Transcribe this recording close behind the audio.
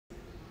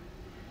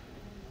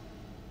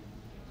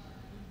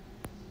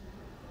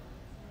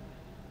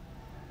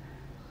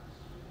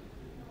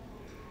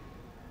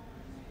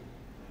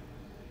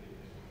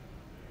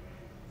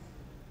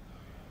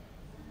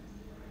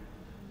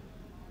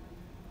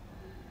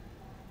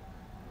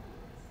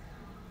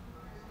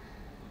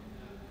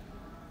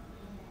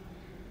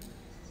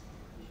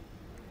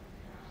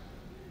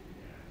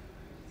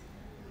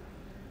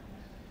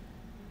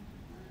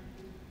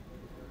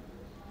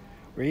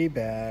We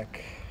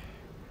back.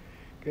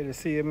 Good to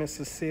see you, Miss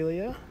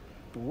Cecilia.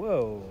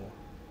 Whoa.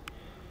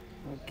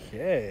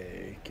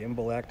 Okay.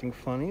 Gimbal acting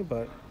funny,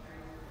 but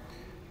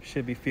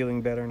should be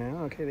feeling better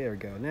now. Okay, there we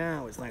go.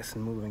 Now it's nice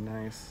and moving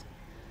nice.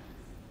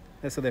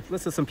 Let's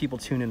let some people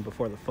tune in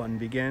before the fun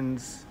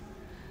begins.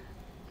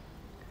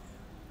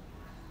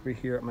 We're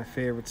here at my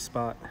favorite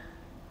spot.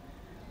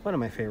 One of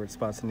my favorite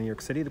spots in New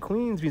York City, the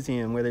Queens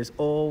Museum, where there's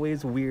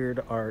always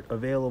weird art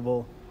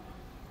available.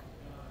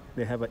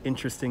 They have an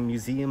interesting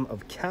museum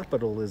of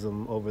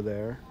capitalism over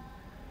there,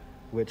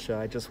 which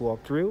I just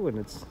walked through, and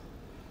it's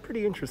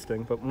pretty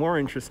interesting. But more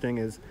interesting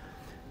is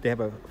they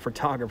have a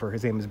photographer.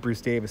 His name is Bruce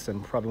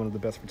Davison, probably one of the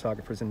best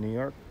photographers in New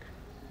York.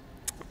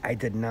 I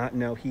did not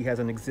know he has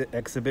an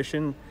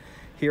exhibition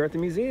here at the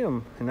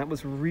museum, and that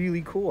was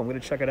really cool. I'm going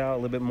to check it out a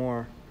little bit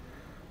more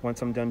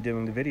once I'm done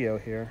doing the video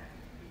here.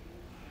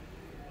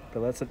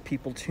 But let's let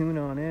people tune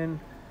on in,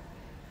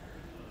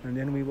 and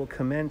then we will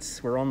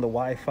commence. We're on the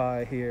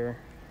Wi-Fi here.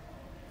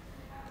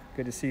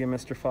 Good to see you,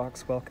 Mr.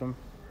 Fox. Welcome.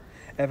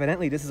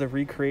 Evidently, this is a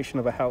recreation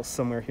of a house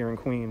somewhere here in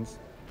Queens.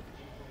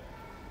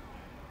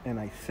 And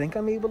I think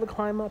I'm able to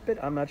climb up it.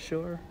 I'm not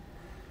sure,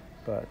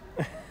 but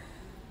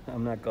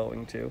I'm not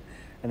going to.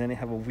 And then they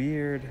have a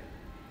weird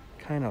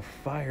kind of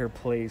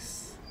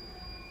fireplace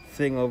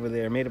thing over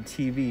there made of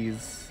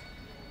TVs.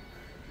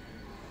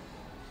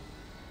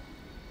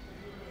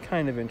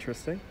 Kind of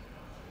interesting.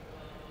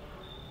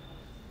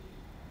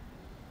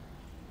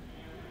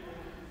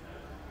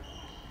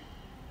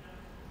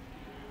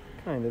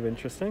 Kind of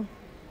interesting.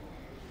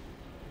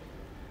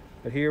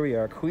 But here we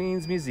are,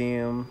 Queens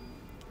Museum.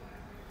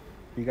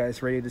 You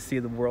guys ready to see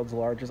the world's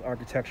largest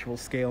architectural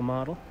scale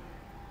model?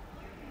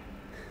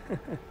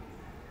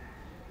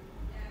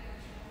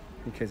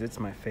 Because it's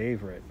my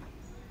favorite.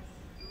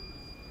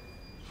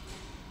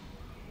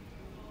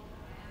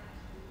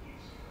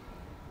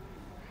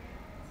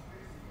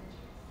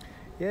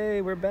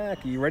 Yay, we're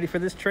back. Are you ready for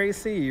this,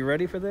 Tracy? Are you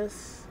ready for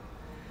this?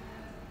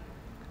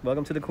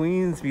 Welcome to the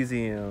Queens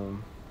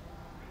Museum.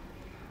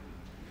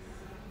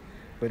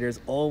 But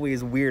there's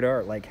always weird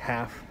art, like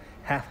half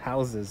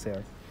houses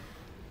there.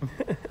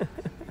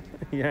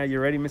 Yeah, you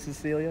ready, Miss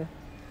Cecilia?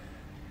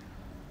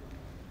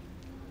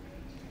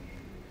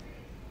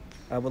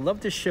 I would love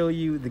to show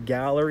you the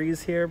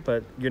galleries here,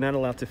 but you're not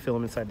allowed to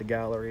film inside the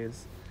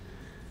galleries.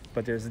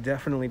 But there's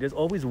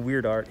always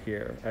weird art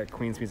here at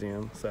Queens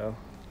Museum, so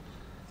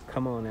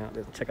come on out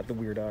and check out the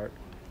weird art.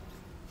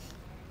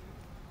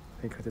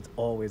 Because it's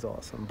always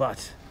awesome.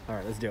 But, all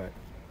right, let's do it.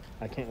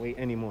 I can't wait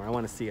anymore. I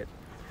want to see it.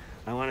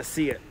 I want to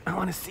see it. I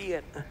want to see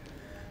it.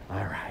 All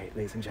right,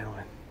 ladies and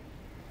gentlemen.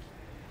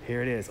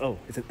 Here it is. Oh,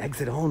 it's an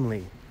exit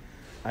only.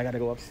 I got to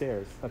go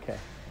upstairs. Okay.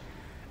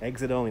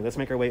 Exit only. Let's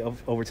make our way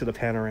over to the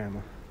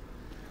Panorama.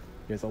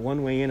 There's a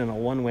one-way in and a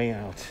one-way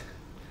out.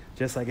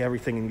 Just like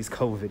everything in these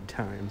COVID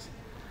times.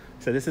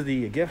 So this is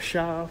the gift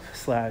shop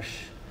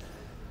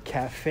 /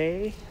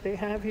 cafe they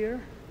have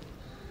here.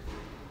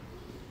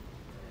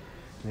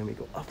 And then we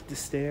go up the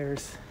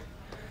stairs.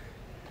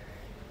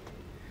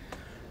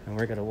 And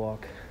we're going to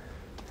walk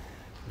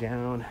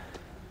down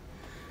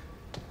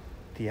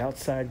the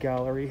outside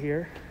gallery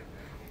here.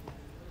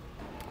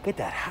 Look at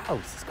that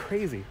house. It's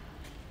crazy.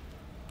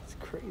 It's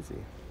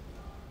crazy.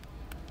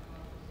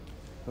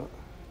 Oh.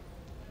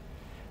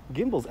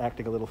 Gimbal's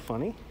acting a little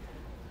funny.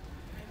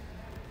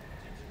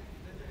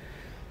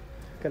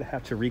 Gonna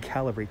have to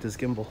recalibrate this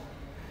gimbal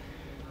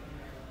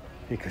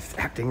because it's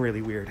acting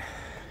really weird.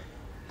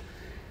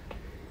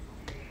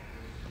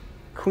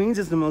 Queens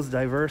is the most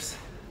diverse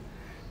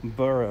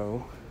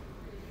borough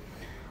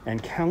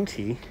and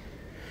county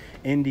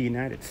in the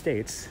United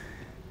States.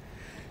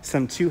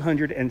 Some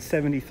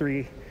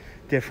 273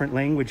 different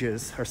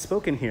languages are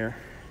spoken here,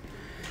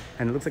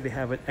 and it looks like they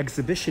have an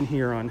exhibition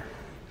here on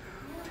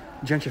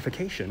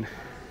gentrification.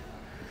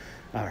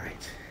 All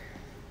right,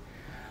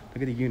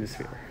 look at the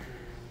Unisphere.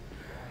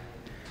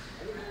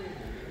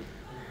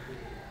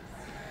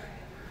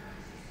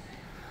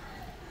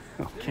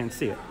 Oh, can't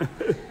see it.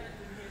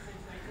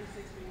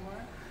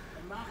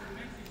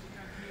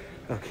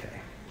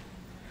 Okay,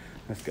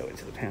 let's go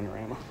into the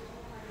Panorama.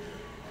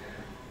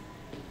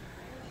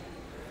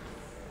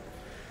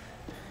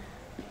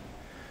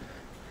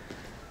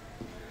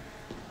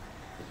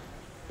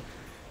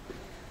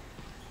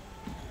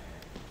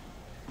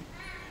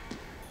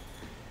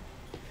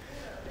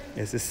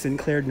 Is this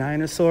Sinclair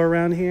Dinosaur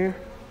around here?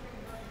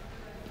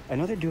 I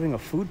know they're doing a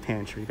food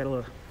pantry. You gotta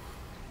look.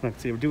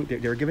 See,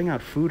 they were giving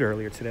out food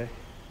earlier today.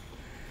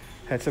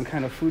 Had some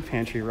kind of food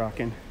pantry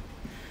rocking,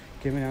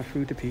 giving out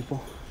food to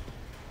people.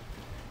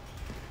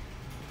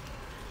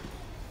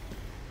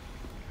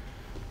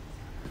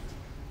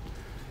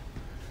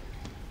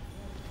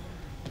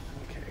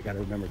 Okay, I gotta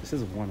remember this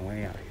is a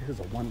one-way out here. This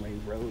is a one-way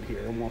road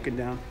here. I'm walking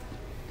down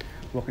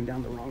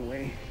the wrong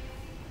way.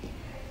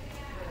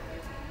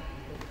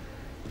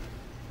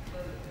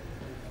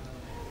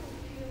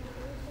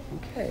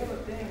 Okay.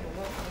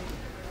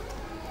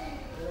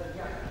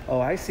 Oh,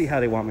 I see how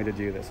they want me to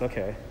do this.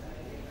 Okay.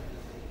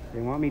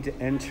 They want me to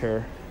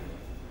enter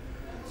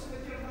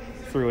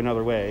through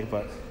another way,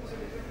 but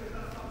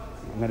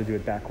I'm gonna do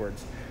it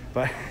backwards.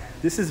 But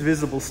this is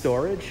visible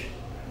storage.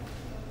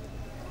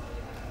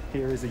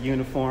 Here is a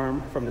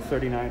uniform from the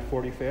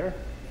 3940 fair.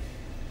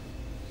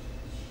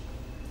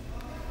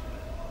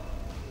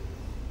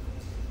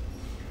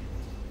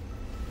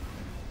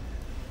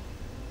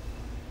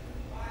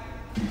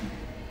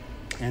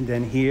 And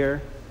then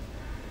here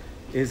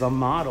is a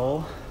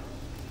model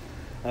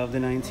of the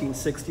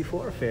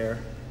 1964 fair.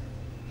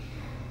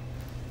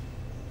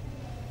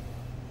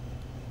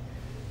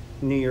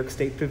 New York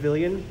State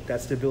Pavilion,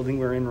 that's the building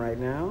we're in right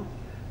now.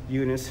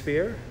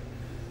 Unisphere,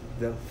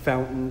 the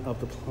Fountain of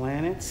the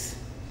Planets.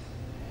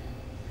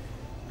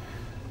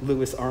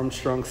 Louis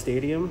Armstrong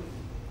Stadium,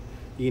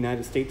 the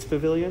United States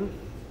Pavilion.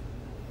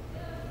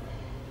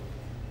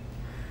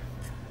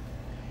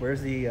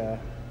 Where's the,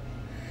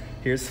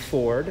 here's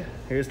Ford.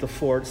 Here's the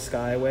Ford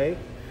Skyway.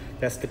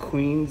 That's the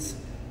Queens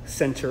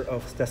Center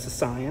of, that's the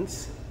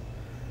science.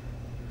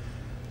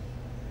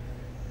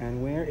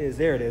 And where is,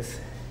 there it is.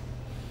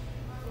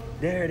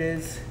 There it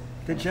is,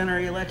 the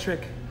General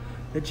Electric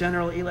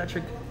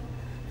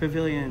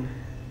Pavilion.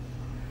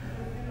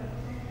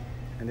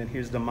 And then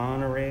here's the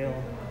monorail,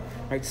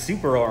 right?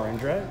 Super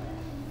orange, right?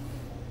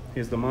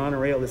 Here's the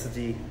monorail. This is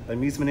the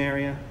amusement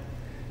area,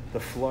 the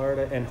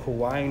Florida and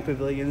Hawaiian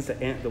pavilions,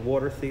 the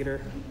water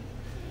theater,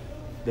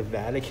 the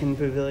Vatican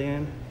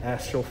Pavilion,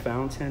 Astral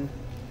Fountain.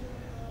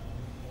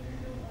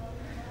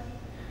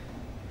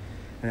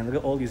 And then look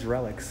at all these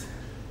relics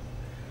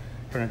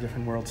from the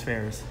different World's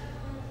Fairs.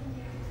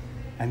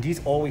 And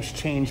these always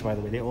change, by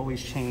the way. They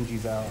always change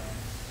these out.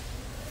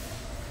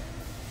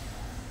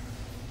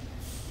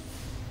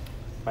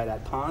 By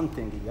that pond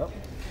thingy, yep.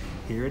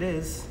 Here it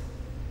is.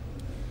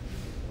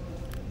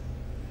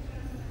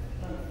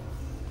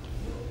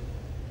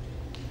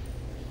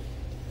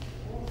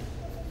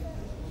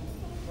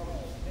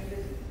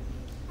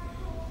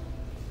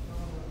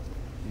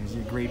 There's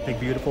your great big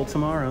beautiful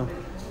tomorrow.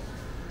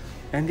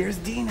 And there's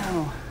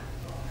Dino.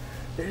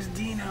 There's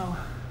Dino.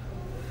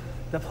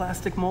 The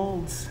plastic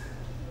molds.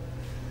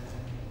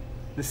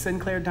 The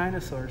Sinclair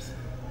dinosaurs.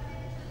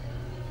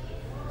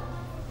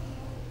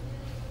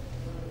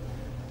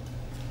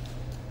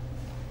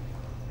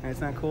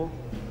 Isn't that cool?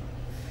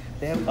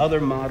 They have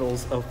other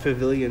models of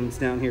pavilions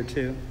down here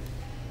too.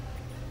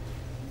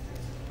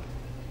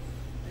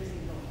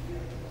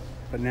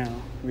 But now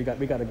we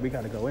gotta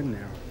go in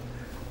there.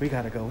 We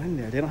gotta go in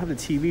there. They don't have the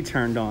TV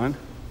turned on,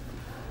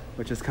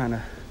 which is kind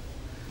of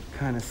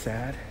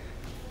sad.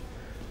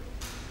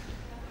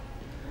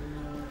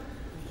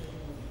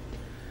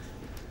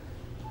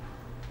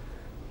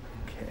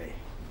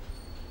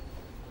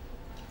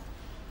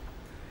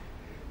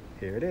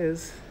 Here it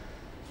is.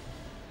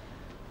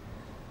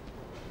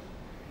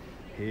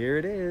 Here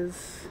it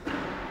is.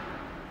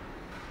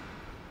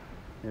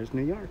 There's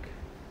New York.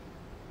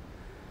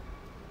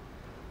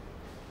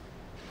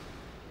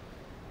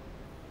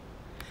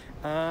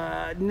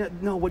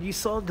 No, what you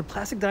saw, the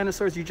plastic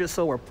dinosaurs you just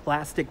saw were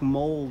plastic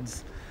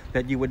molds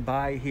that you would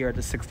buy here at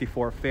the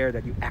 64 fair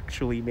that you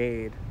actually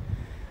made.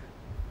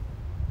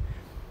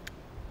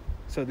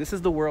 So this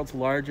is the world's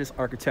largest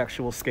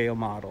architectural scale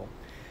model.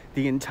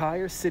 The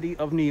entire city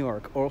of New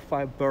York, all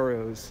 5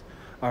 boroughs,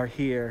 are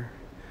here,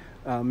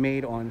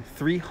 made on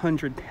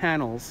 300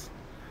 panels.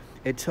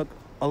 It took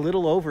a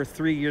little over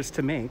 3 years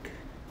to make.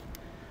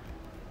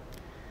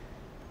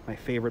 My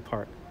favorite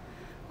part.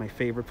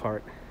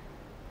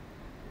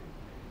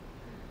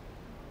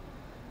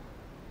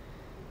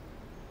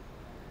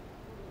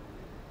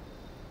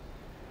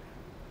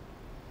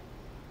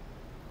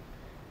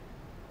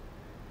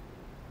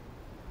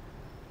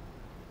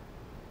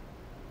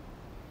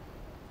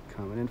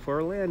 Coming in for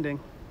a landing.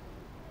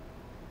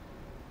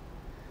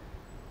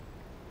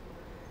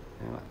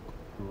 Now,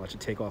 I'll watch it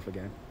take off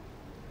again.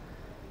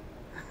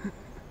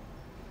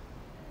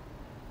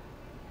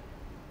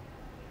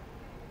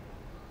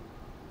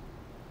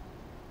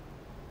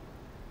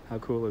 How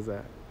cool is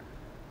that?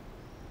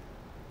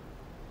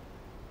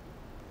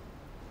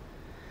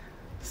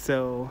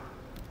 So,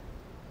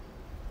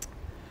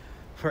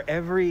 for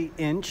every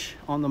inch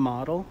on the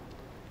model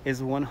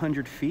is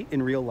 100 feet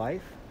in real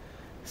life.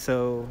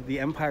 So the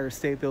Empire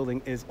State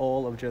Building is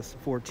all of just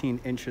 14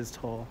 inches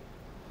tall.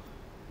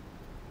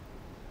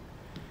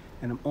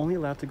 And I'm only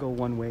allowed to go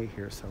one way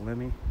here, so let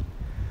me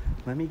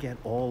get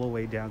all the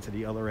way down to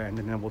the other end,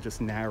 and then we'll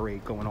just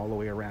narrate going all the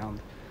way around,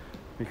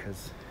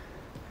 because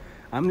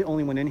I'm the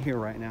only one in here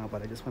right now,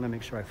 but I just want to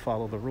make sure I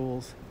follow the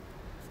rules.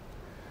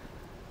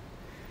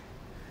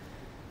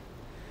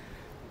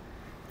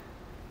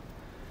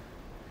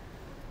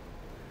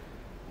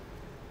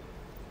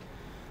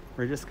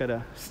 We're just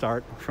gonna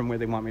start from where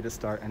they want me to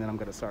start, and then I'm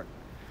gonna start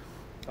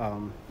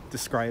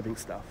describing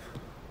stuff.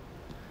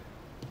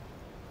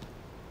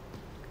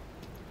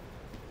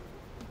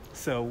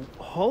 So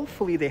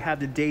hopefully they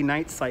have the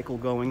day-night cycle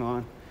going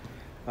on.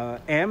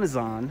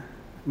 Amazon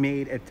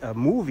made a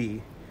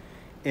movie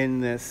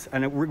in this,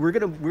 and we're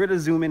gonna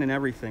zoom in and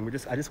everything.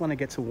 I just want to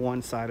get to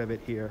one side of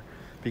it here,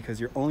 because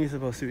you're only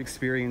supposed to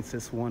experience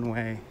this one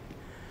way.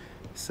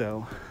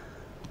 So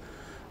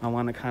I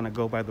want to kind of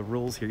go by the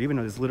rules here, even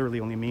though there's literally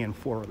only me and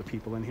 4 other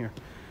people in here.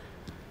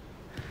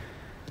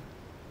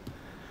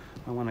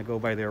 I want to go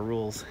by their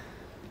rules.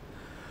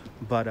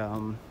 But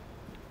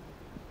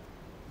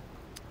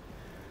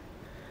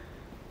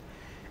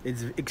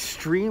it's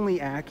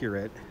extremely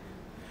accurate.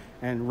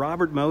 And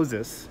Robert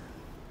Moses,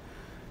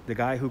 the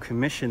guy who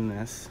commissioned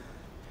this,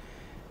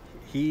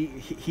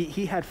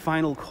 he had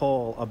final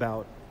call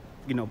about,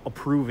 you know,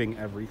 approving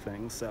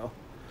everything. So,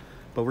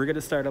 but we're going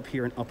to start up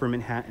here in Upper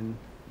Manhattan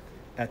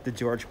at the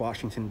George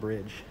Washington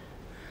Bridge.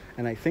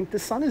 And I think the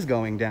sun is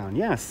going down,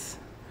 yes.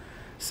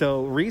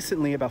 So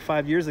recently, about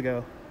 5 years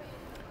ago,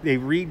 they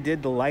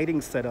redid the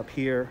lighting setup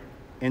here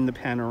in the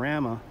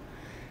panorama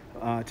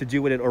to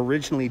do what it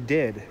originally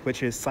did,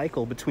 which is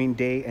cycle between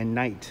day and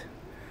night.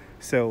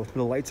 So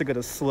the lights are going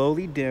to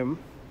slowly dim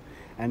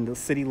and the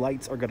city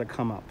lights are going to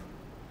come up.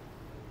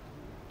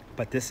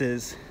 But this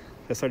is,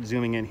 let's start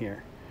zooming in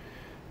here.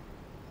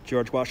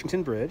 George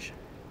Washington Bridge.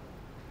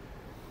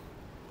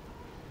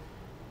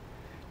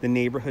 The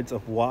neighborhoods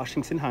of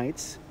Washington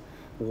Heights.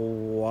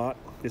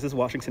 This is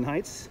Washington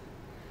Heights.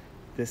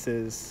 This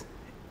is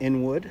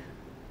Inwood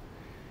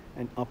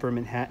and Upper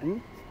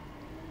Manhattan.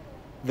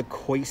 The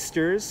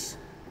Cloisters,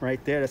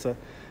 right there. That's the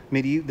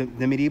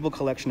medieval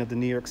collection of the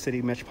New York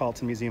City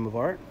Metropolitan Museum of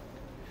Art.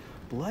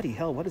 Bloody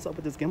hell, what is up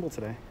with this gimbal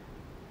today?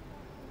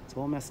 It's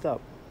all messed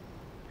up.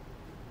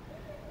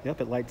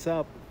 Yep, it lights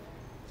up.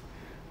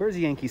 Where's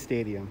Yankee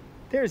Stadium?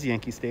 There's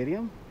Yankee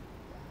Stadium.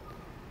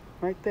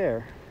 Right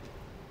there.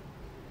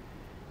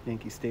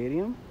 Yankee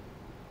Stadium.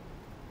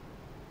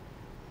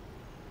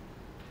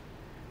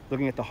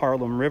 Looking at the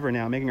Harlem River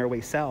now, making our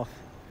way south.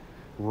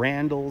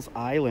 Randall's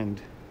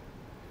Island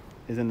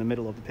is in the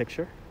middle of the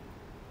picture.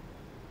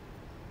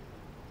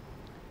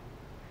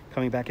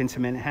 Coming back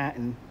into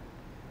Manhattan,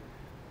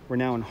 we're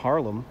now in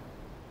Harlem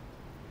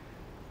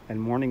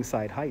and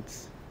Morningside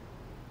Heights.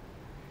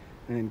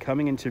 And then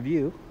coming into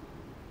view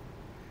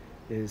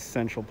is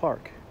Central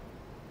Park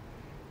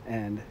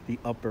and the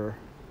upper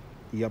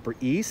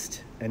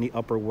East and the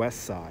Upper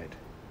West Side.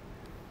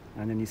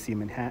 And then you see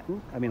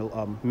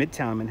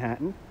Midtown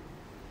Manhattan,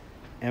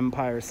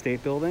 Empire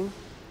State Building,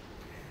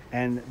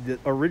 and the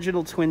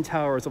original Twin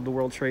Towers of the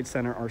World Trade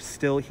Center are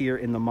still here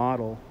in the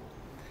model.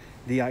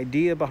 The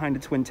idea behind the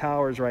Twin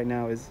Towers right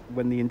now is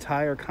when the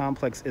entire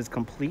complex is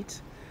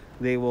complete,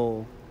 they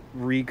will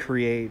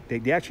recreate,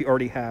 they actually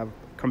already have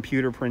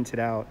computer printed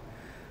out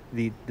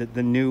the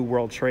new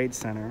World Trade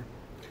Center.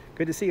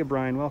 Good to see you,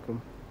 Brian,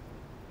 welcome.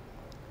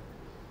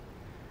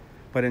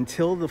 But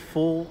until the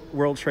full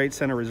World Trade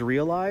Center is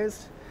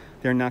realized,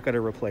 they're not going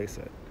to replace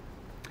it.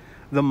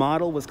 The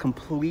model was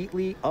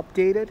completely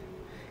updated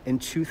in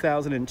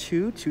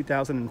 2002,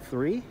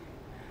 2003.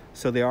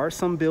 So there are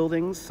some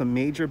buildings, some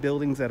major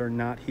buildings that are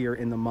not here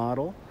in the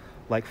model,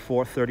 like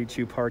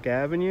 432 Park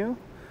Avenue,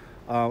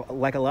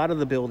 like a lot of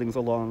the buildings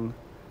along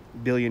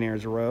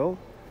Billionaires Row.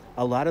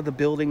 A lot of the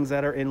buildings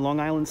that are in Long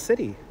Island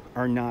City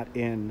are not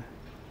in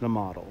the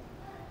model.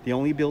 The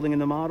only building in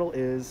the model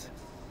is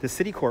the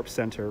Citicorp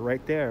Center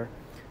right there.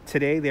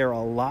 Today, there are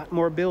a lot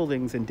more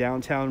buildings in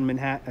downtown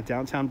Manhattan,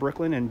 downtown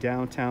Brooklyn, and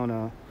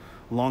downtown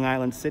Long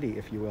Island City,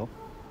 if you will.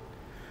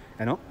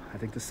 And I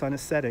think the sun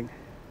is setting.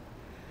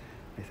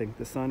 I think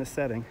the sun is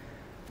setting.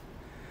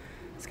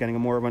 It's getting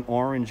more of an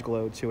orange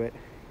glow to it.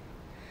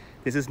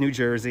 This is New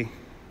Jersey.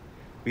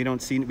 We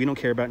don't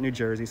care about New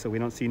Jersey, so we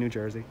don't see New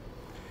Jersey.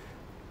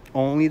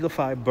 Only the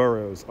 5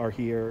 boroughs are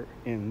here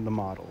in the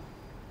model.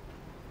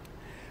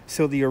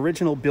 So the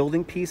original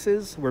building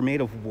pieces were made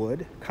of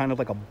wood, kind of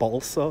like a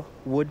balsa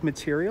wood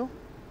material.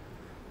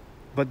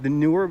 But the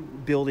newer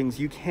buildings,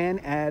 you can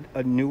add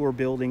a newer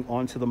building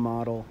onto the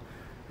model.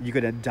 You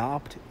could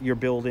adopt your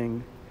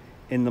building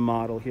in the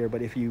model here,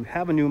 but if you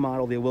have a new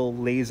model, they will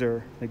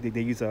laser, like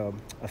they use a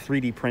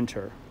 3D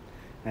printer,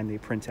 and they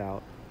print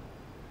out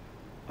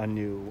a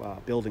new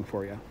building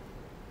for you.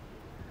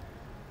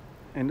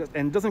 And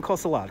it doesn't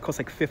cost a lot. It costs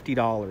like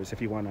 $50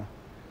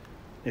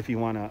 if you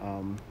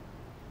wanna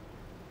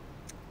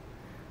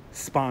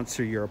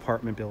sponsor your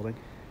apartment building.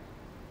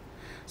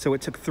 So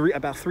it took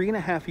about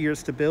 3.5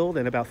 years to build,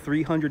 and about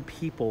 300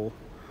 people,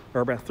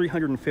 or about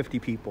 350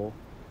 people,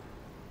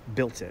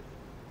 built it.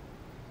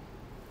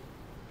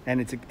 And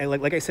it's,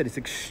 like I said, it's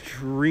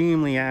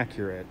extremely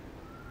accurate.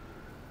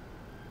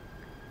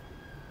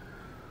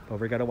 But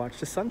we gotta watch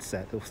the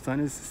sunset. The sun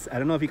is, I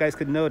don't know if you guys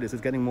could notice,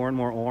 it's getting more and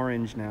more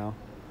orange now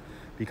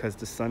because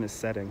the sun is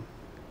setting.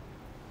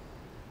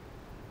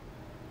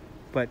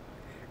 But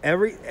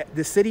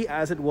the city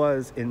as it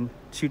was in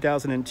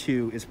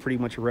 2002 is pretty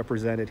much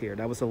represented here.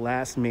 That was the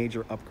last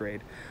major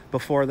upgrade.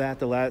 Before that,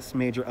 the last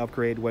major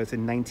upgrade was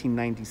in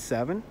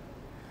 1997.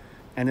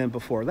 And then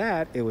before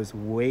that, it was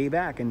way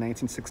back in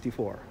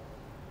 1964.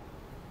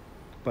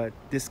 But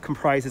this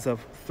comprises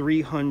of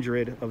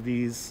 300 of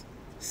these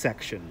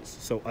sections.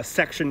 So a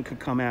section could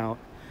come out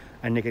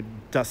and they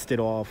could dust it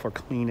off or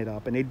clean it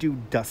up. And they do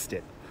dust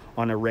it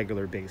on a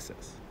regular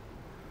basis.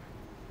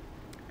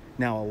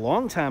 Now, a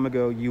long time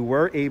ago, you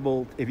were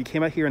able, if you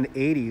came out here in the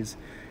 80s,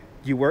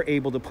 You were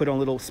able to put on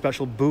little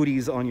special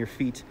booties on your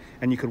feet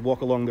and you could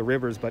walk along the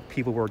rivers, but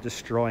people were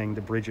destroying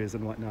the bridges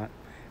and whatnot.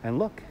 And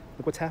look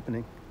what's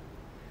happening.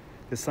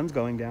 The sun's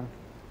going down.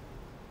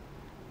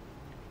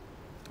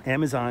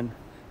 Amazon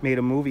made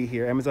a movie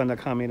here.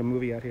 Amazon.com made a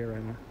movie out here,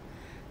 and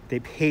they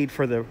paid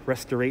for the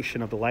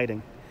restoration of the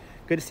lighting.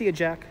 Good to see you,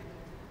 Jack.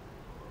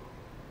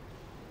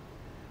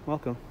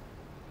 Welcome.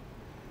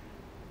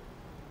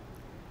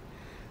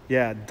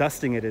 Yeah,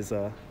 dusting it is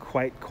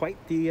quite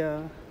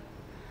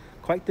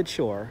the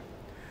chore.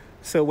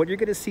 So what you're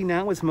going to see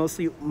now is most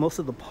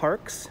of the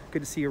parks. Good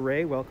to see you,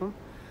 Ray. Welcome.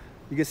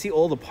 You can see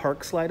all the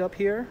parks light up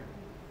here.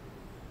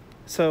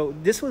 So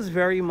this was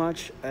very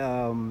much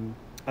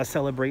a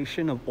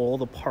celebration of all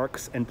the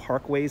parks and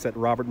parkways that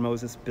Robert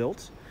Moses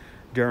built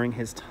during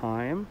his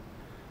time,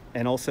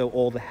 and also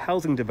all the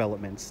housing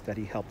developments that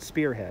he helped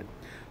spearhead.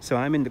 So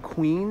I'm in the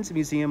Queens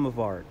Museum of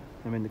Art.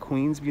 I'm in the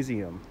Queens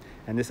Museum,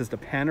 and this is the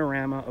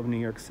Panorama of New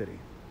York City.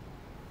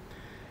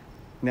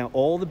 Now,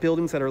 all the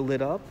buildings that are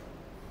lit up,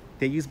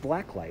 they use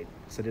black light.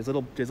 So there's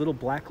little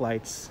black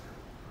lights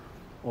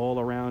all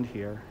around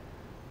here.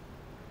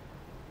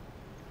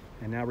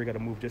 And now we got to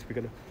move this.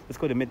 Let's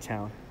go to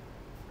Midtown.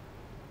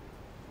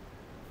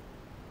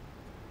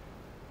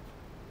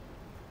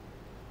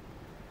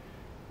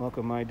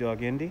 Welcome, my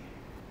dog Indy.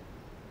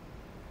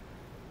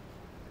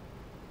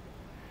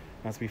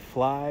 As we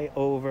fly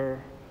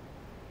over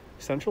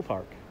Central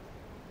Park.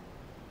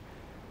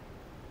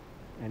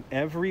 And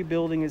every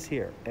building is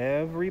here.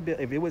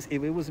 If it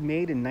was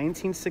made in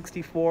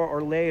 1964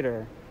 or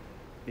later,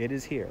 it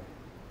is here.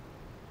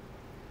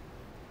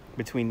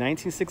 Between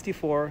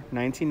 1964,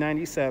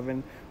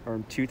 1997,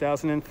 or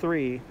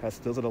 2003,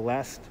 those are the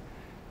last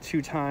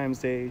 2 times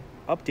they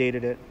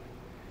updated it.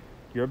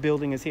 Your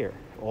building is here.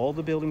 All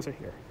the buildings are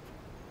here.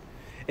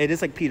 It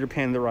is like Peter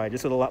Pan the Ride,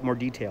 just with a lot more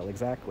detail,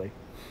 exactly.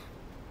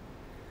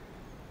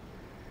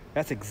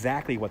 That's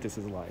exactly what this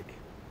is like.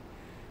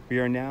 We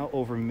are now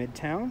over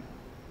Midtown.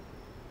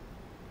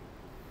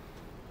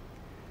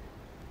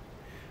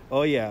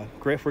 Oh yeah,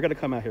 Griff, we're gonna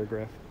come out here,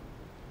 Griff.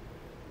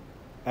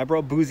 I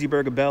brought Boozy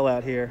Burger Bell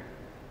out here.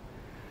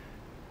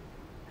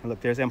 And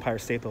look, there's Empire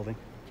State Building.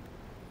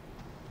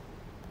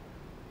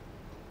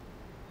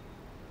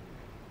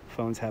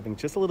 Phone's having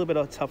just a little bit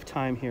of a tough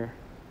time here.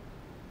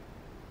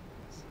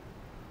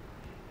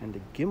 And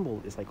the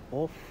gimbal is like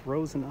all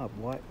frozen up.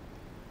 What?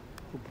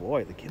 Oh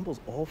boy, the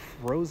gimbal's all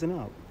frozen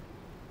up.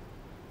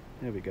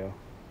 There we go.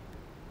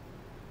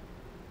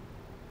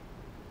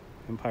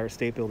 Empire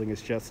State Building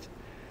is just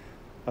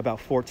about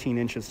 14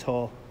 inches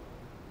tall.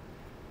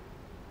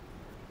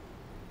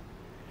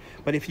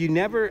 But if you've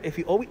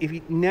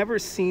never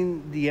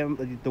seen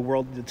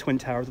the Twin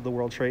Towers of the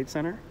World Trade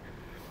Center,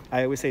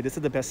 I always say this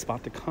is the best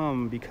spot to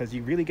come because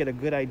you really get a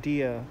good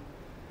idea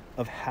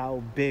of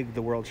how big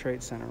the World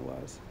Trade Center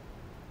was.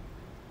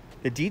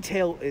 The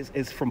detail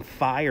is from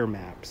fire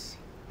maps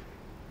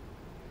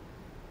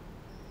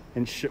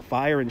and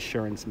fire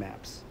insurance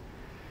maps.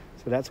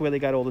 So that's where they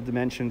got all the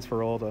dimensions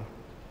for all the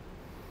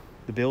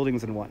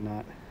buildings and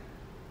whatnot.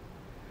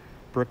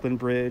 Brooklyn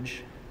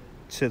Bridge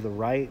to the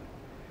right,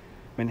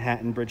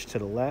 Manhattan Bridge to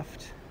the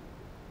left,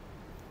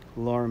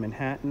 Lower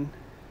Manhattan,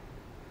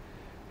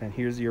 and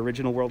here's the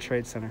original World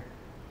Trade Center.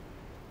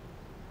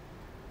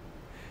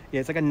 Yeah,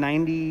 it's like a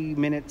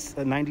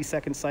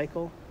 90-second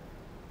cycle,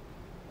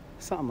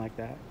 something like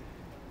that.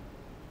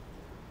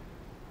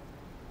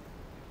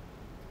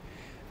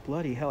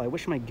 Bloody hell, I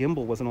wish my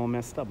gimbal wasn't all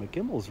messed up. My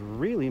gimbal's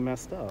really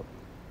messed up,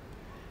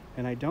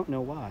 and I don't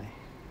know why.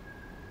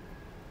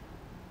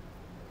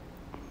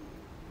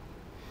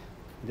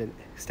 The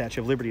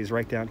Statue of Liberty is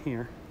right down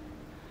here.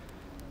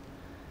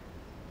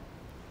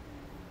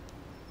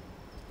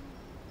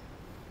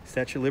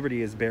 Statue of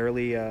Liberty is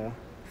barely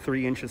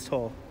 3 inches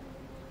tall.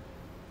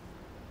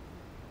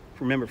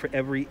 Remember, for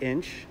every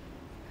inch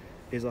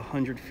is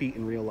 100 feet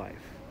in real life.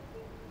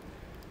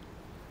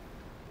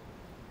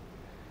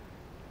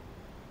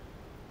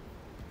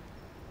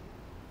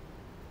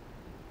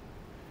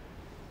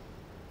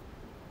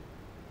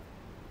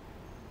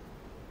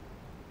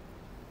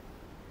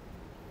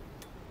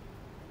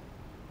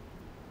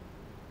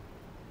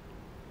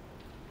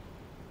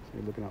 So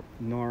you're looking up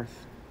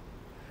north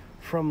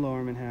from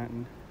Lower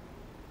Manhattan.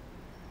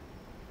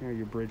 Here are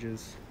your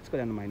bridges. Let's go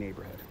down to my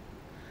neighborhood.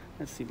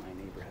 Let's see my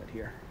neighborhood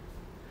here.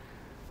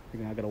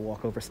 I gotta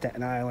walk over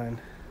Staten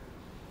Island.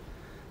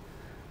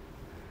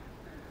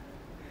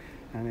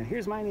 And then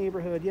here's my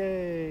neighborhood,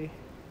 yay.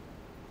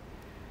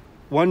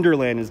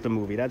 Wonderland is the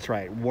movie, that's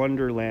right.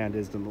 Wonderland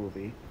is the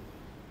movie.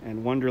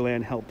 And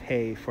Wonderland helped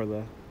pay for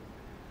the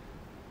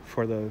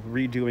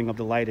redoing of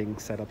the lighting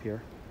set up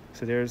here.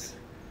 So there's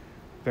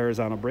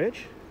Verrazano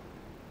Bridge,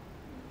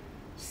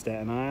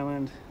 Staten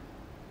Island,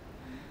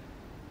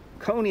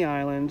 Coney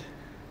Island.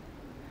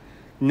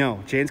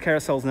 No, Jane's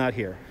Carousel's not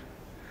here.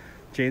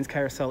 Jane's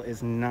Carousel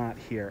is not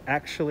here.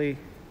 Actually,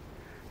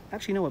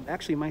 no, it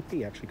actually might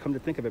be, come to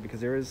think of it, because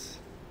there's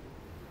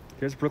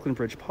Brooklyn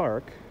Bridge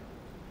Park.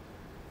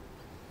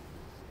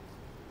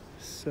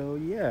 So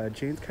yeah,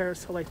 Jane's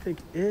Carousel I think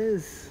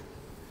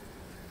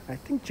I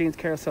think Jane's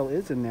Carousel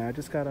is in there. I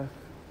just gotta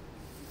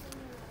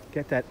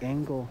get that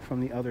angle from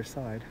the other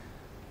side.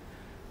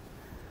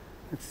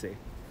 Let's see.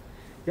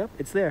 Yep,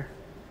 it's there.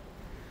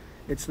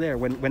 It's there.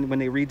 When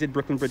they redid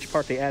Brooklyn Bridge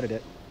Park, they added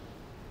it.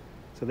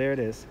 So there it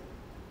is.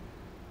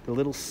 The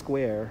little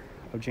square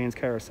of Jane's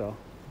Carousel.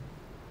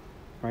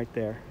 Right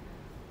there.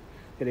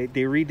 They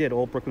redid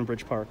old Brooklyn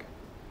Bridge Park.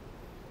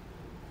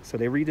 So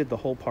they redid the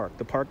whole park.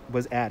 The park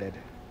was added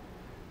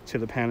to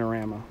the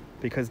Panorama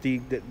because the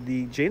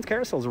Jane's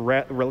Carousel is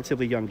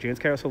relatively young. Jane's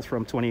Carousel is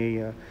from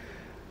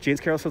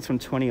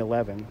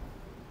 2011.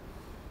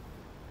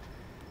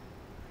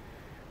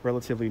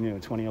 Relatively new,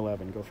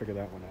 2011. Go figure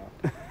that one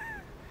out.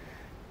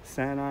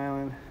 Staten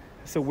Island.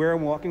 So where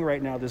I'm walking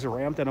right now, there's a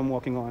ramp that I'm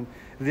walking on.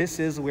 This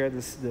is where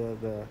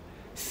the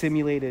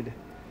simulated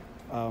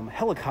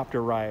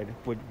helicopter ride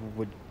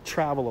would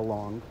travel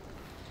along.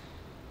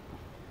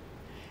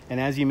 And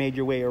as you made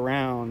your way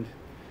around,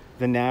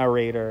 the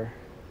narrator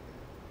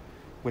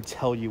would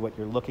tell you what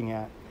you're looking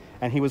at.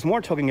 And he was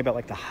more talking about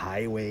like the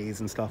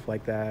highways and stuff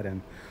like that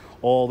and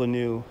all the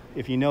new,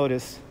 if you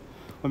notice,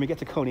 when we get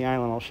to Coney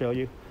Island, I'll show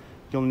you,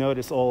 you'll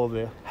notice all of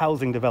the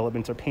housing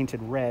developments are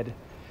painted red,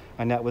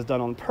 and that was done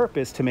on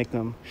purpose to make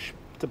them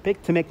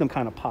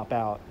kind of pop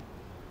out.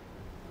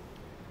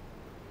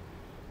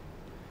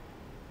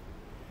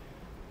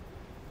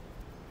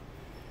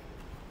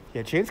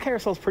 Yeah, Jane's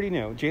Carousel is pretty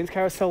new. Jane's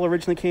Carousel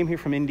originally came here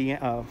from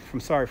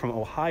from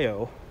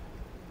Ohio.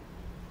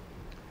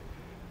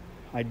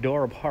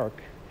 Idora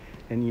Park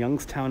in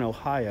Youngstown,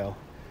 Ohio.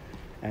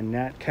 And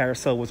that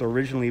carousel was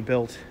originally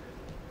built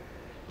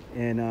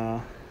in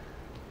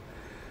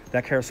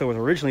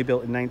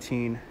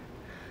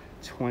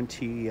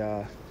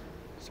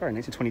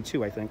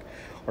 1922, I think,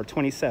 or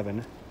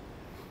 27.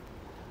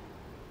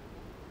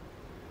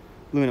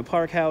 Luna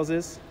Park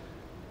houses.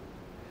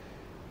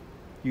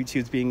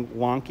 YouTube's being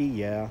wonky,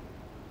 yeah.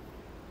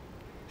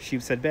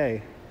 Sheepshead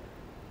Bay,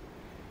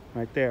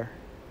 right there.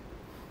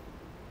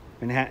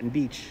 Manhattan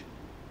Beach.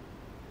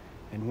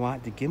 And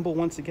what? The gimbal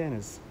once again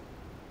is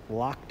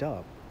locked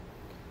up.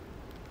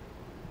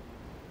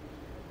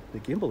 The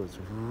gimbal is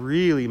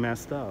really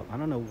messed up. I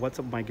don't know what's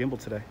up with my gimbal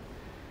today.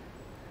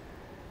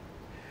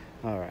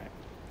 All right.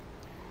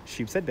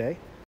 Sheepshead Bay.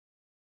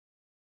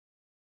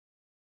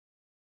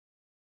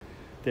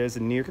 There's the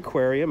New York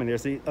Aquarium, and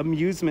there's the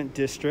amusement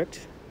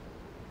district.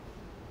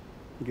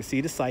 You can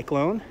see the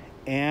Cyclone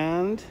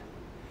and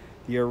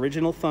the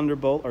original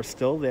Thunderbolt are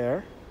still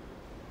there.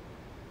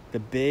 The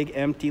big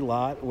empty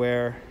lot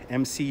where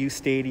MCU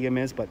Stadium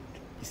is, but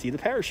you see the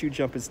parachute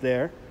jump is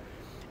there.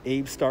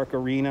 Abe Stark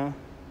Arena,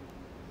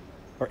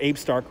 or Abe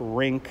Stark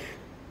Rink.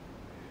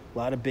 A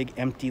lot of big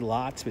empty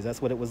lots, because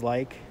that's what it was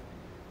like.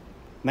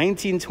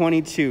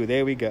 1922,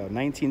 there we go,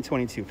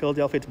 1922.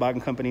 Philadelphia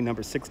Toboggan Company,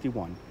 number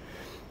 61.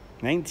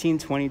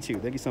 1922,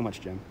 thank you so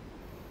much, Jim.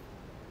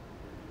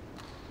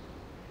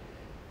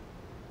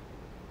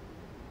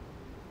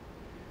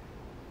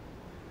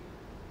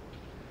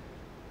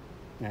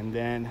 And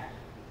then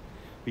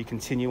we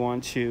continue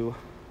on to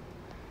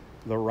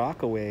the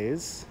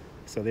Rockaways.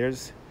 So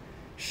there's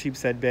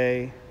Sheepshead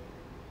Bay,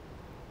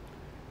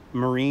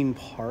 Marine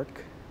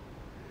Park,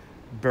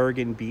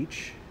 Bergen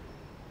Beach,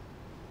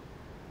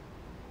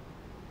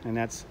 and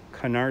that's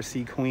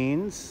Canarsie,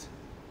 Queens.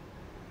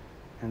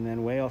 And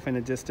then way off in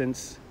the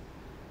distance,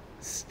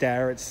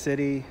 Starrett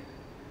City.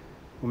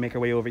 We'll make our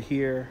way over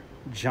here.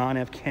 John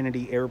F.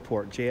 Kennedy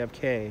Airport,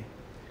 JFK.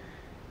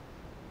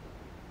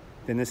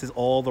 Then this is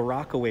all the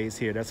Rockaways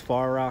here. That's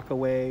Far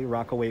Rockaway,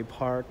 Rockaway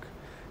Park,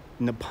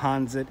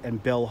 Neponset,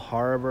 and Bell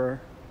Harbor.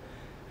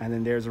 And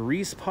then there's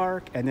Reese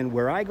Park. And then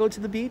where I go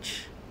to the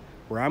beach,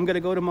 where I'm going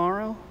to go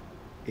tomorrow,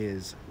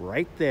 is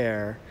right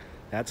there.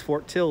 That's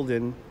Fort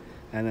Tilden.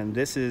 And then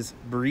this is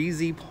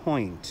Breezy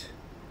Point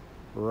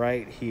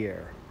right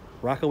here.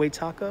 Rockaway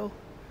Taco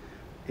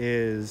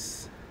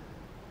is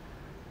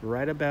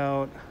right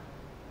about,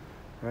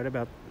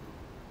 no,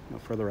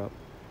 further up,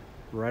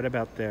 right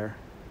about there.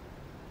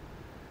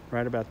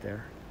 Right about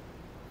there.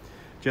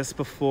 Just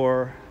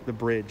before the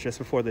bridge, just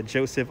before the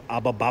Joseph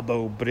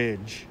Abababo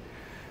Bridge.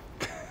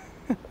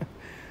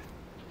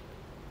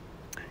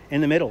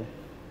 In the middle,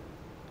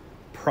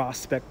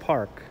 Prospect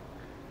Park.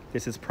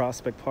 This is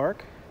Prospect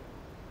Park.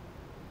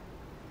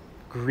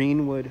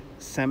 Greenwood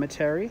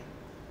Cemetery.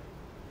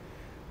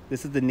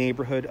 This is the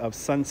neighborhood of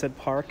Sunset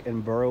Park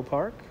and Borough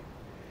Park.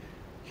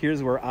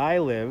 Here's where I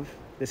live.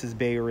 This is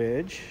Bay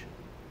Ridge.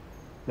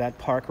 That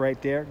park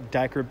right there,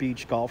 Diker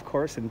Beach Golf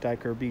Course and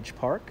Diker Beach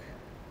Park.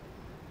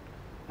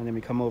 And then we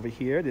come over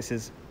here. This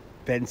is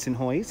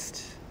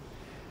Bensonhurst.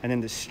 And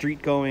then the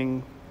street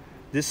going,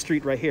 this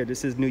street right here,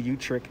 this is New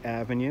Utrecht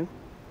Avenue.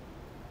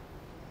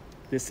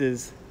 This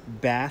is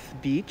Bath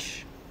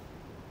Beach.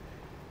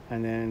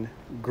 And then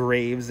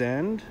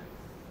Gravesend.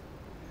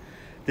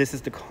 This is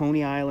the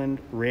Coney Island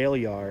Rail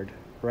Yard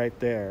right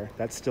there.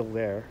 That's still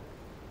there.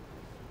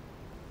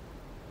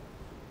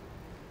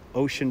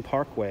 Ocean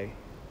Parkway.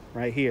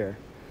 Right here,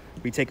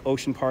 we take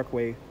Ocean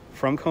Parkway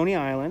from Coney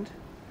Island.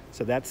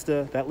 So that's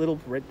that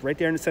little, right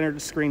there in the center of the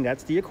screen,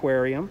 that's the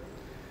aquarium.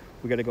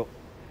 We gotta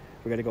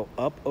go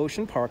up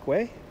Ocean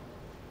Parkway.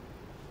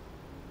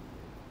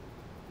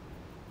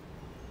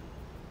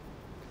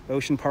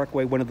 Ocean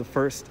Parkway, one of the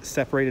first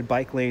separated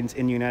bike lanes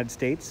in the United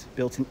States,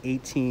 built in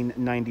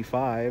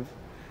 1895,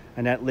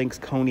 and that links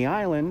Coney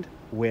Island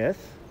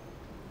with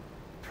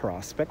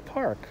Prospect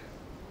Park.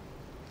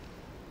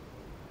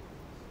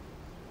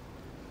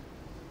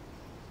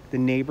 The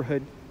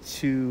neighborhood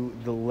to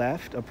the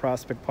left of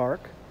Prospect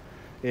Park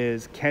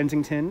is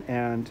Kensington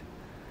and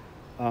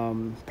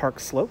Park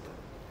Slope.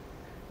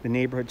 The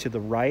neighborhood to the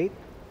right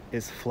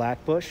is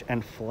Flatbush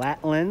and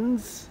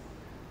Flatlands,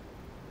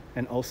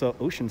 and also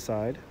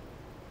Oceanside.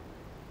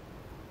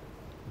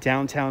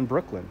 Downtown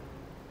Brooklyn,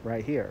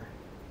 right here.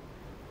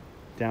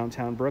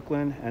 Downtown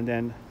Brooklyn, and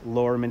then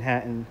Lower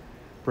Manhattan,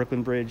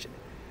 Brooklyn Bridge,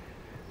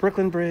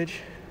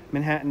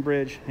 Manhattan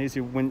Bridge. These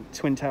are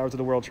Twin Towers of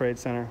the World Trade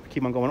Center.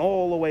 Keep on going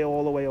all the way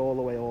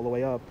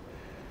up.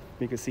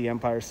 You can see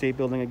Empire State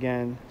Building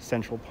again,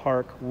 Central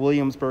Park,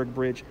 Williamsburg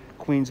Bridge,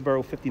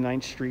 Queensboro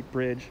 59th Street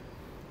Bridge.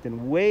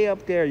 Then way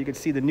up there, you can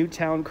see the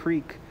Newtown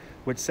Creek,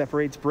 which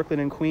separates Brooklyn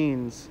and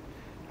Queens.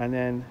 And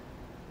then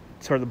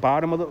towards the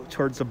bottom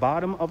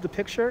of the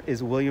picture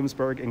is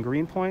Williamsburg and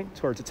Greenpoint.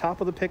 Towards the top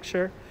of the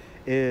picture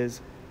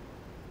is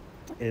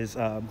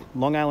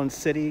Long Island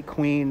City,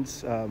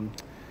 Queens.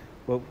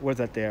 What was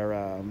that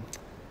there?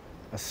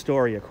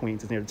 Astoria,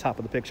 Queens is near the top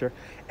of the picture.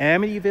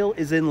 Amityville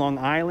is in Long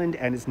Island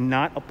and is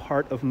not a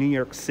part of New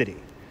York City.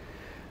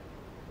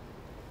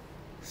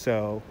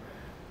 So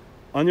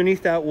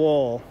underneath that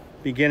wall,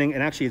 beginning,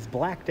 and actually it's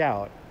blacked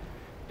out,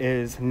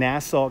 is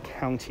Nassau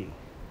County.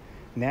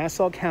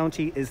 Nassau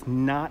County is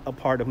not a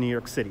part of New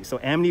York City. So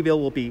Amityville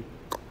will be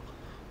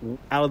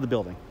out of the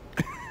building.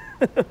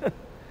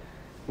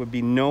 Would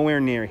be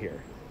nowhere near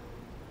here.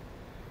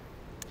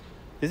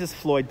 This is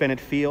Floyd Bennett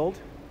Field,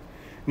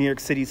 New York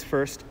City's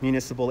first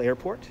municipal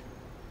airport.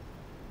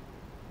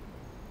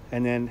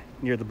 And then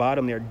near the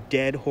bottom there,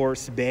 Dead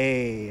Horse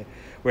Bay,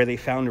 where they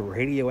found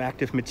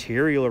radioactive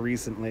material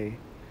recently.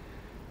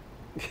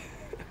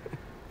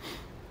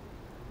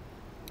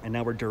 And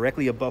now we're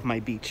directly above my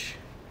beach.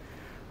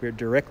 We're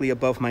directly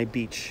above my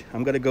beach.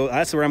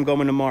 That's where I'm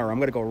going tomorrow. I'm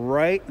gonna go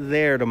right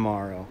there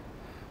tomorrow.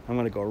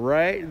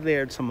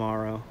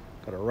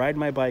 Gotta ride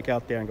my bike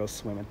out there and go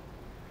swimming.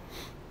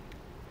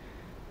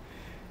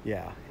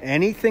 Yeah,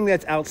 anything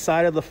that's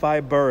outside of the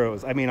 5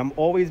 boroughs. I mean, I'm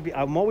always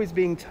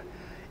being,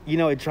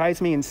 it drives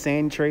me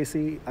insane,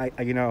 Tracy.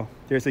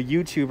 There's a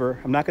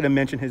YouTuber, I'm not going to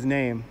mention his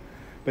name,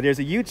 but there's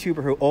a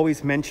YouTuber who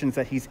always mentions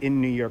that he's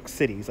in New York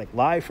City. He's like,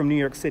 live from New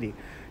York City.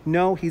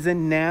 No, he's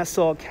in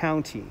Nassau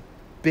County.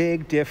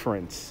 Big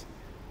difference.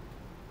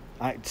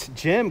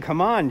 Jim,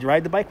 come on,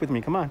 ride the bike with me,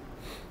 come on.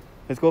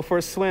 Let's go for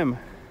a swim.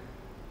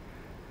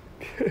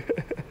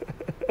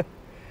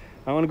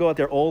 I want to go out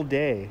there all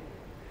day.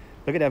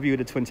 Look at that view of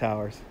the Twin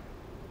Towers.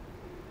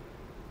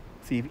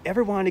 See, if you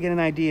ever wanted to get an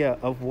idea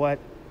of what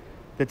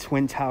the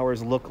Twin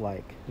Towers look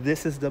like,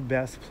 this is the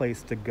best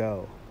place to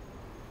go.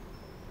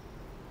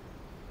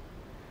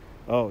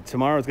 Oh,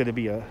 tomorrow's going to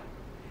be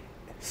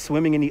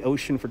swimming in the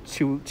ocean for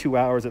two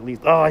hours at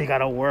least. Oh, you got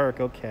to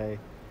work. Okay.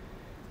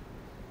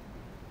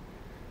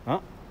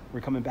 Oh,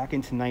 we're coming back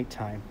into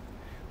nighttime.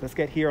 Let's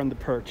get here on the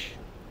perch.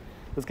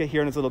 Let's get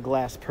here on this little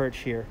glass perch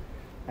here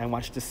and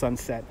watch the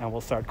sunset, and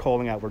we'll start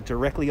calling out. We're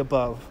directly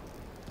above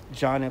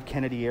John F.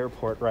 Kennedy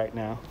Airport right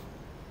now,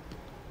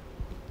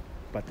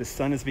 but the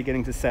sun is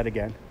beginning to set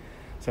again.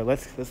 So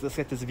let's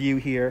get this view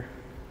here.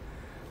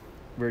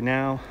 We're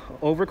now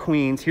over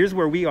Queens. Here's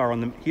where we are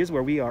on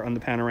the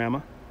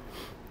panorama.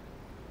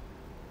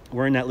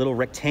 We're in that little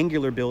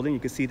rectangular building. You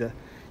can see the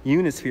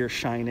Unisphere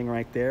shining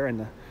right there, and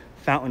the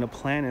Fountain of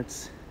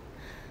Planets,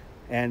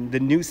 and the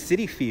new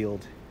City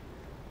Field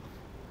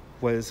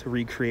was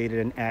recreated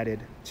and added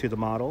to the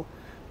model,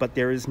 but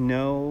there is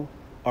no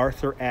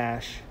Arthur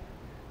Ashe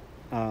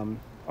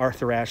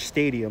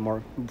Stadium,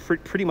 or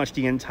pretty much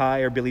the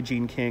entire Billie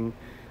Jean King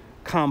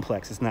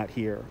complex is not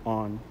here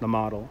on the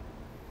model.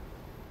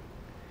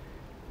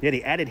 Yeah,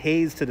 they added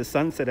haze to the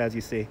sunset, as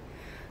you see,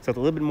 so it's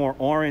a little bit more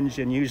orange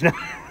than usual.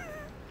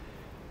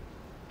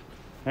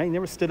 Right? You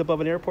never stood above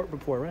an airport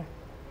before, right?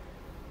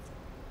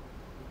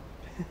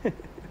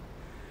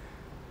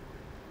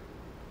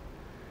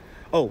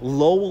 Oh,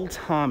 Lowell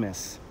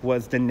Thomas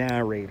was the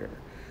narrator.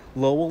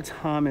 Lowell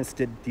Thomas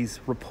did these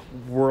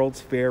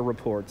World's Fair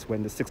reports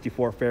when the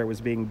 64 Fair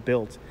was being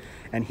built,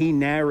 and he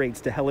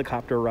narrates the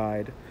helicopter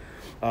ride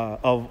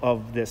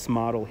of this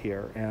model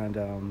here.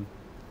 And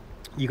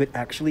you could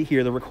actually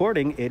hear the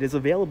recording. It is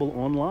available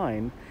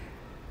online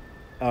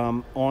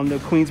on the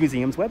Queens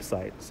Museum's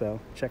website, so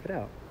check it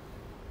out.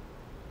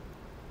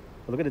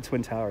 Look at the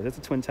Twin Towers. That's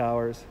the Twin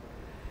Towers.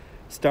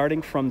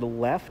 Starting from the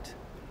left,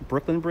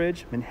 Brooklyn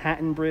Bridge,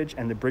 Manhattan Bridge,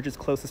 and the bridges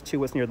closest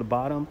to us near the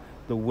bottom,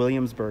 the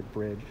Williamsburg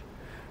Bridge.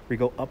 We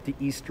go up the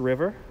East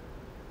River.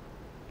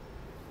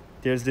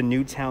 There's the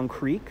Newtown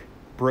Creek,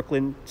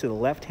 Brooklyn to the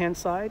left-hand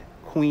side,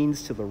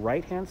 Queens to the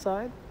right-hand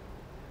side.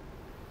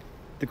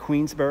 The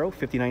Queensboro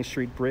 59th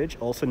Street Bridge,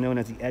 also known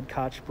as the Ed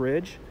Koch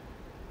Bridge.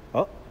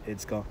 Oh,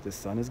 The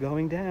sun is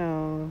going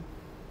down.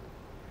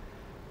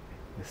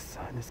 The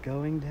sun is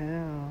going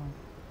down.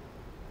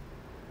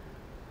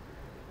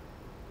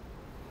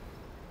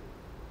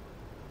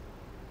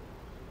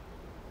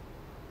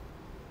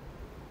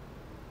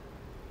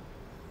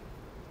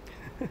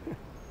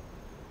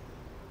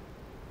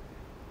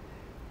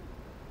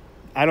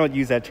 I don't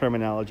use that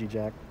terminology,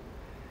 Jack.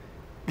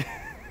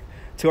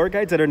 Tour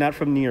guides that are not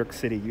from New York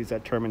City use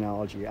that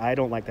terminology. I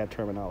don't like that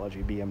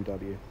terminology,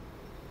 BMW.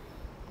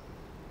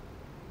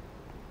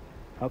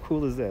 How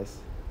cool is this?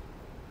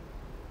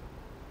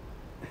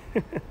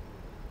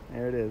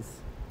 There it is.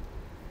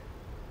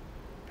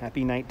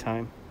 Happy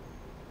nighttime.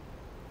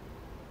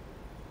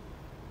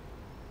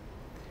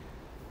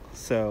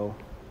 So,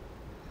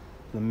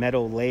 the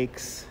Meadow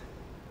Lakes,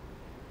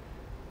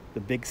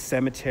 the big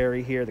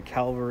cemetery here, the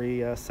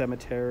Calvary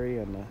Cemetery,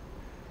 and a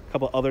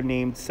couple other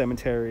named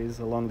cemeteries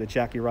along the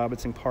Jackie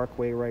Robinson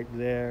Parkway right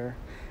there.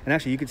 And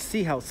actually, you could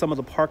see how some of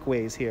the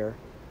parkways here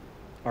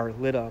are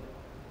lit up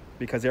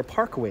because they're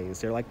parkways.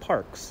 They're like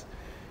parks.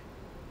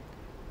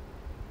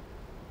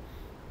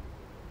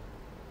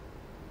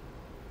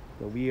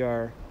 So we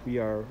are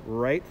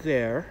right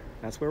there.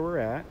 That's where we're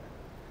at.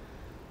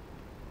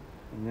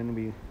 And then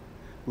we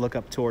look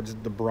up towards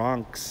the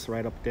Bronx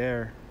right up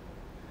there.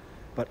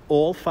 But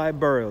all 5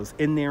 boroughs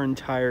in their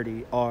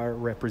entirety are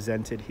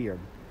represented here.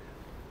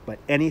 But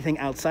anything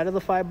outside of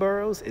the 5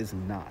 boroughs is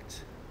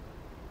not.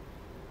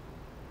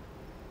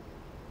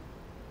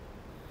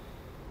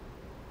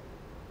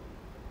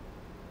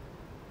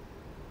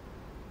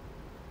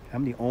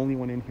 I'm the only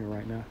one in here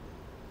right now.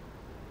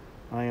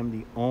 I am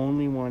the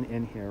only one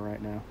in here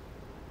right now.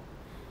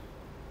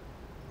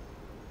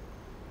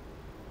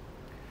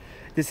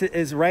 This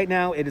is right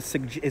now,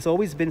 it's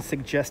always been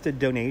suggested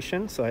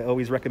donation, so I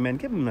always recommend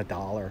give them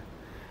 $1,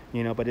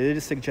 but it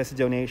is suggested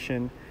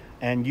donation,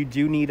 and you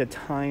do need a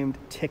timed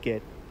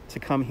ticket to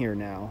come here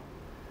now,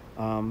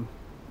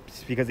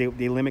 because they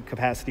limit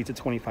capacity to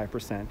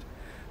 25%.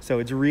 So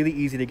it's really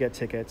easy to get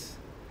tickets.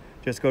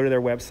 Just go to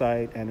their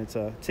website, and it's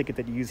a ticket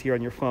that you use here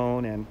on your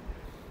phone, and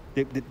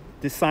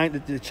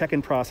the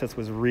check-in process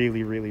was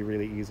really, really,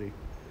 really easy.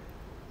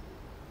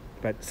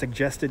 But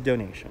suggested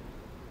donation.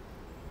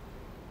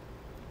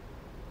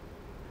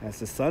 As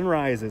the sun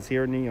rises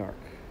here in New York.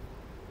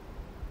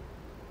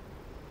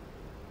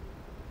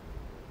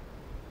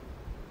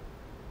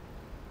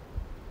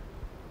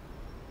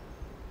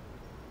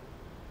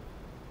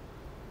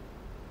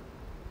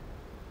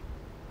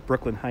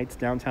 Brooklyn Heights,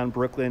 downtown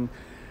Brooklyn.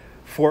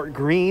 Fort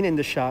Greene in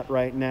the shot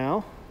right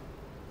now.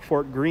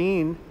 Fort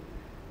Greene,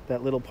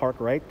 that little park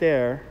right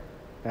there,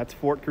 that's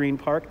Fort Greene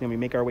Park. Then we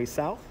make our way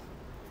south.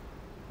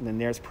 And then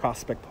there's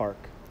Prospect Park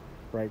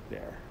right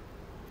there.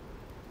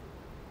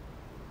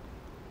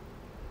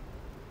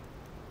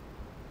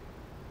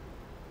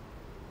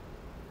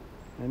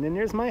 And then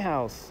there's my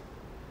house.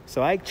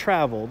 So I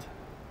traveled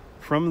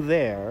from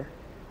there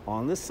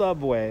on the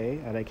subway,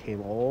 and I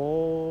came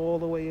all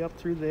the way up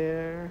through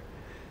there.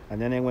 And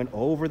then I went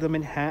over the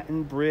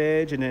Manhattan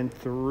Bridge and then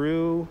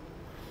through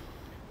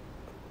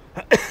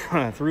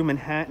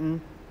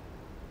Manhattan.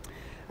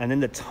 And then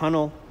the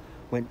tunnel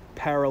went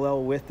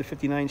parallel with the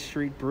 59th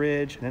Street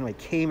Bridge. And then I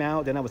came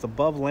out, then I was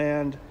above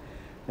land.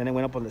 Then I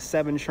went up on the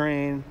 7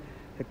 train,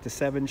 took the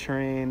 7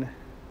 train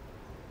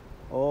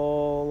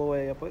all the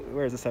way up.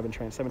 Where's the 7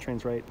 train? 7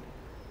 train's right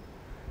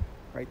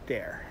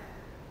there.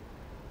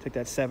 Took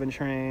that 7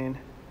 train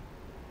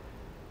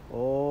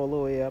all the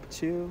way up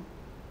to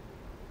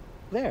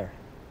there.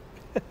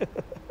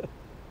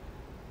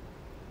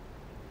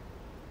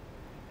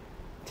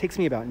 Takes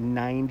me about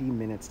 90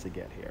 minutes to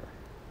get here.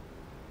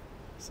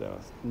 So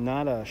it's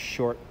not a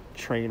short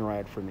train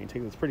ride for me.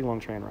 It's a pretty long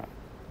train ride.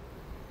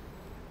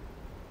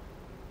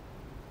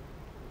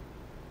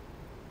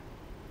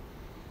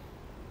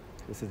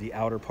 This is the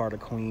outer part of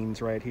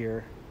Queens right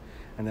here.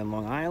 And then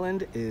Long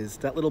Island is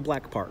that little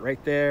black part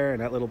right there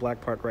and that little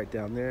black part right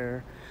down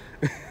there.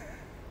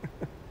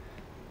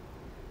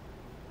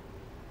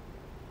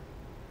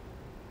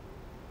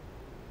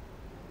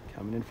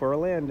 Coming in for a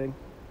landing.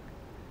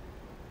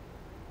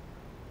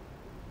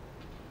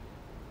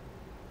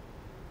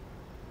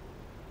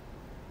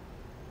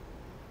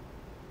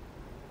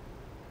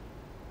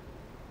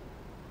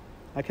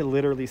 I could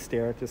literally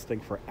stare at this thing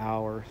for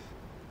hours.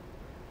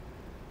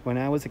 When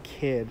I was a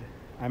kid,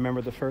 I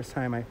remember the first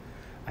time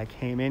I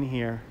came in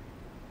here,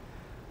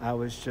 I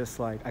was just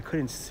like, I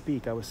couldn't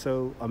speak. I was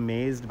so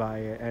amazed by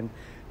it. And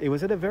it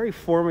was at a very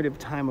formative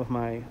time of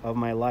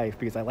my life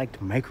because I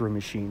liked micro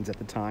machines at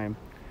the time.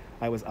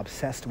 I was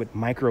obsessed with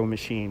micro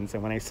machines.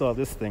 And when I saw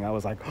this thing, I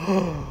was like,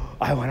 oh,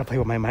 I want to play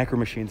with my micro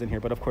machines in here.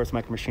 But of course,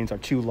 micro machines are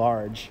too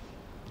large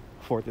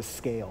for the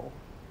scale.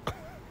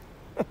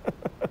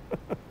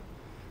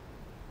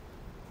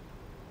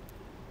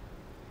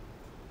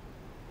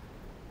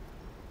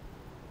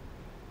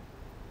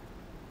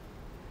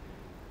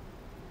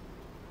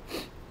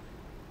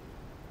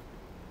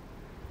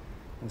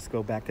 Let's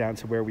go back down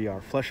to where we are.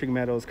 Flushing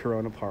Meadows,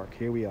 Corona Park.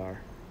 Here we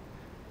are.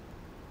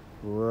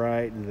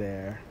 Right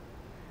there.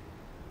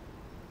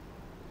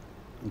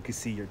 You can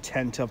see your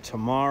tent of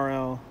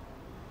tomorrow,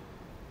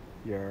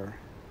 your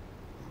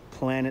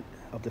planet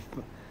of the...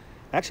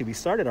 Actually, we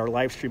started our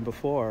live stream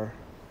before,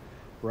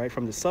 right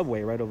from the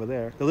subway, right over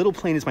there. The little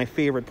plane is my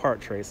favorite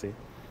part, Tracy.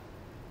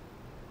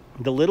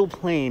 The little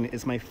plane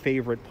is my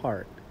favorite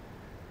part.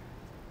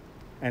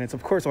 And it's,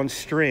 of course, on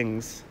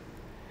strings.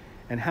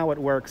 And how it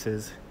works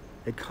is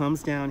it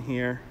comes down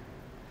here,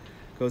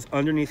 goes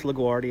underneath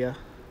LaGuardia,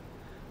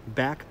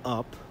 back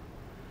up,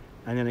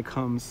 and then it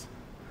comes...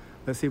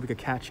 Let's see if we could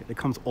catch it. It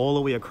comes all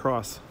the way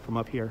across from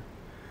up here.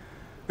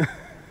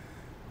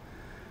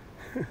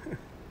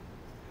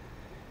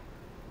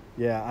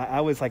 Yeah, I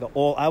was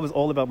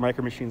all about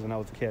micro machines when I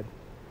was a kid.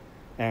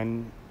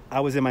 And I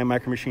was in my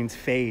micro machines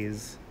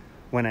phase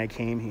when I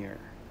came here.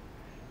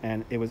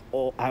 And it was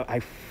all,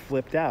 I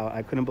flipped out.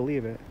 I couldn't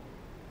believe it.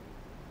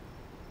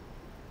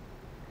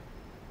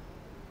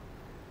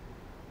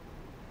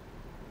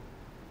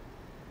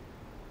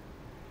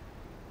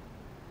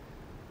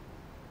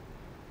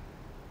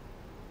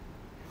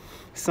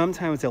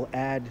 Sometimes they'll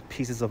add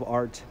pieces of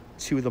art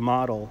to the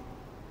model.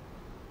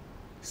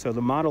 So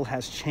the model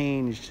has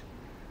changed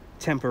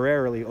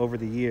temporarily over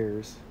the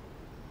years.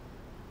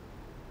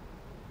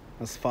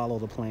 Let's follow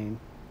the plane.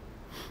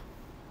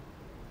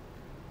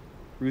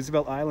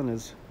 Roosevelt Island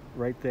is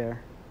right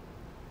there.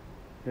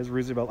 There's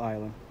Roosevelt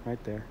Island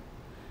right there.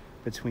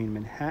 Between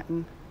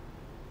Manhattan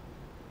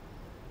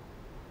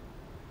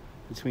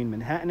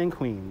and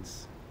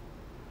Queens.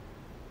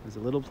 As the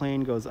little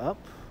plane goes up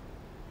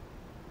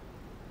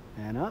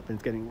and up, and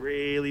it's getting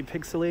really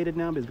pixelated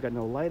now because we've got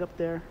no light up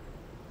there.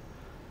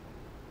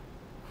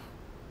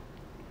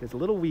 There's a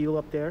little wheel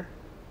up there.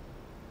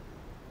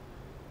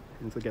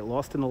 And it'll get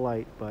lost in the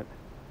light, but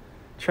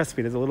trust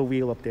me, there's a little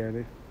wheel up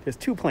there. There's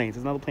two planes.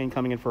 There's another plane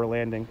coming in for a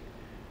landing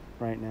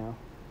right now.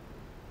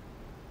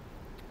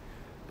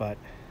 But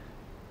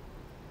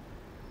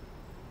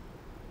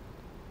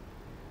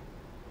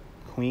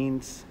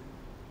Queens,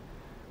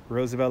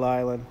 Roosevelt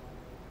Island,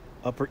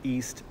 Upper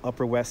East,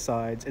 Upper West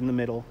Sides, in the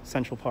middle,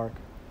 Central Park.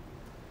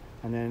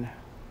 And then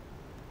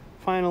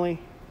finally,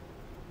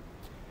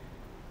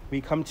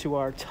 we come to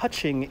our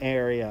touching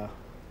area.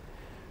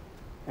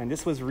 And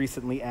this was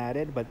recently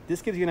added, but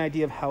this gives you an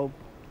idea of how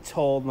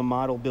tall the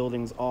model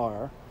buildings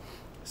are.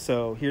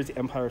 So here's the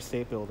Empire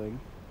State Building,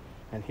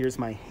 and here's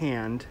my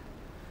hand.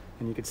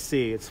 And you can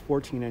see it's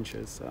 14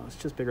 inches, so it's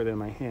just bigger than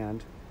my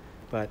hand.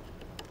 But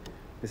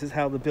this is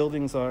how the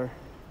buildings are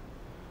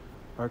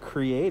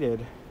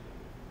created.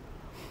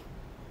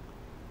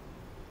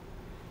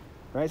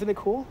 Right, isn't it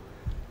cool?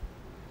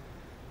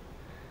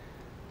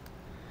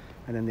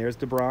 And then there's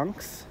the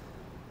Bronx.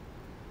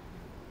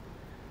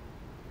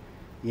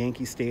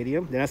 Yankee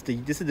Stadium. This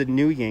is the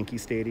new Yankee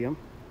Stadium.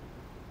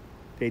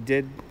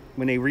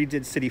 When they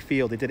redid Citi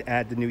Field, they did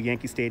add the new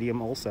Yankee Stadium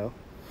also.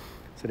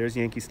 So there's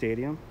Yankee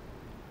Stadium.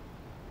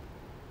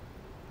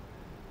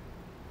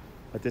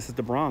 But this is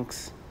the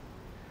Bronx.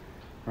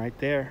 Right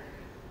there.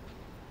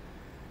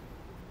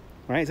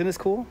 Right, isn't this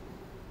cool?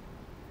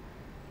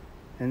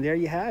 And there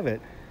you have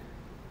it.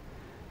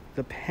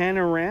 The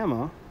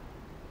panorama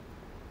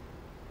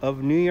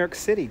of New York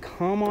City.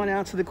 Come on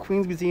out to the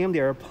Queens Museum.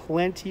 There are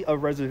plenty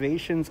of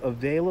reservations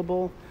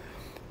available.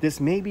 This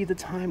may be the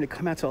time to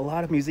come out to a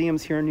lot of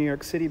museums here in New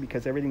York City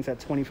because everything's at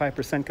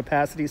 25%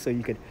 capacity. So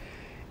you could,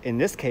 in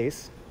this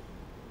case,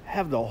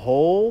 have the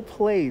whole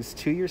place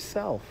to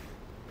yourself.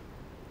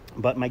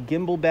 But my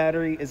gimbal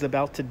battery is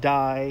about to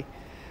die.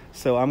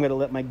 So I'm going to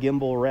let my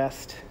gimbal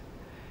rest.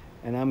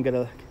 And I'm going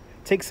to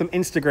take some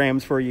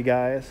Instagrams for you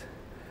guys.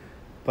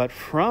 But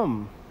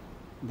from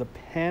the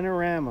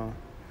panorama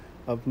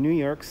of New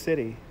York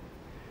City,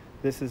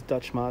 this is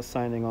Dutch Moz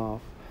signing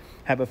off.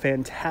 Have a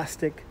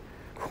fantastic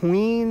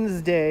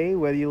Queen's Day,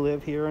 whether you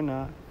live here or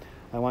not.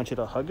 I want you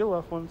to hug your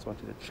loved ones. I want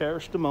you to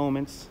cherish the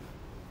moments.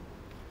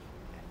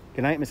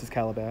 Good night, Mrs.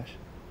 Calabash.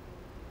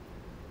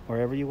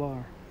 Wherever you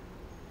are.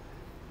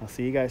 I'll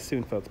see you guys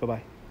soon, folks.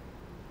 Bye-bye.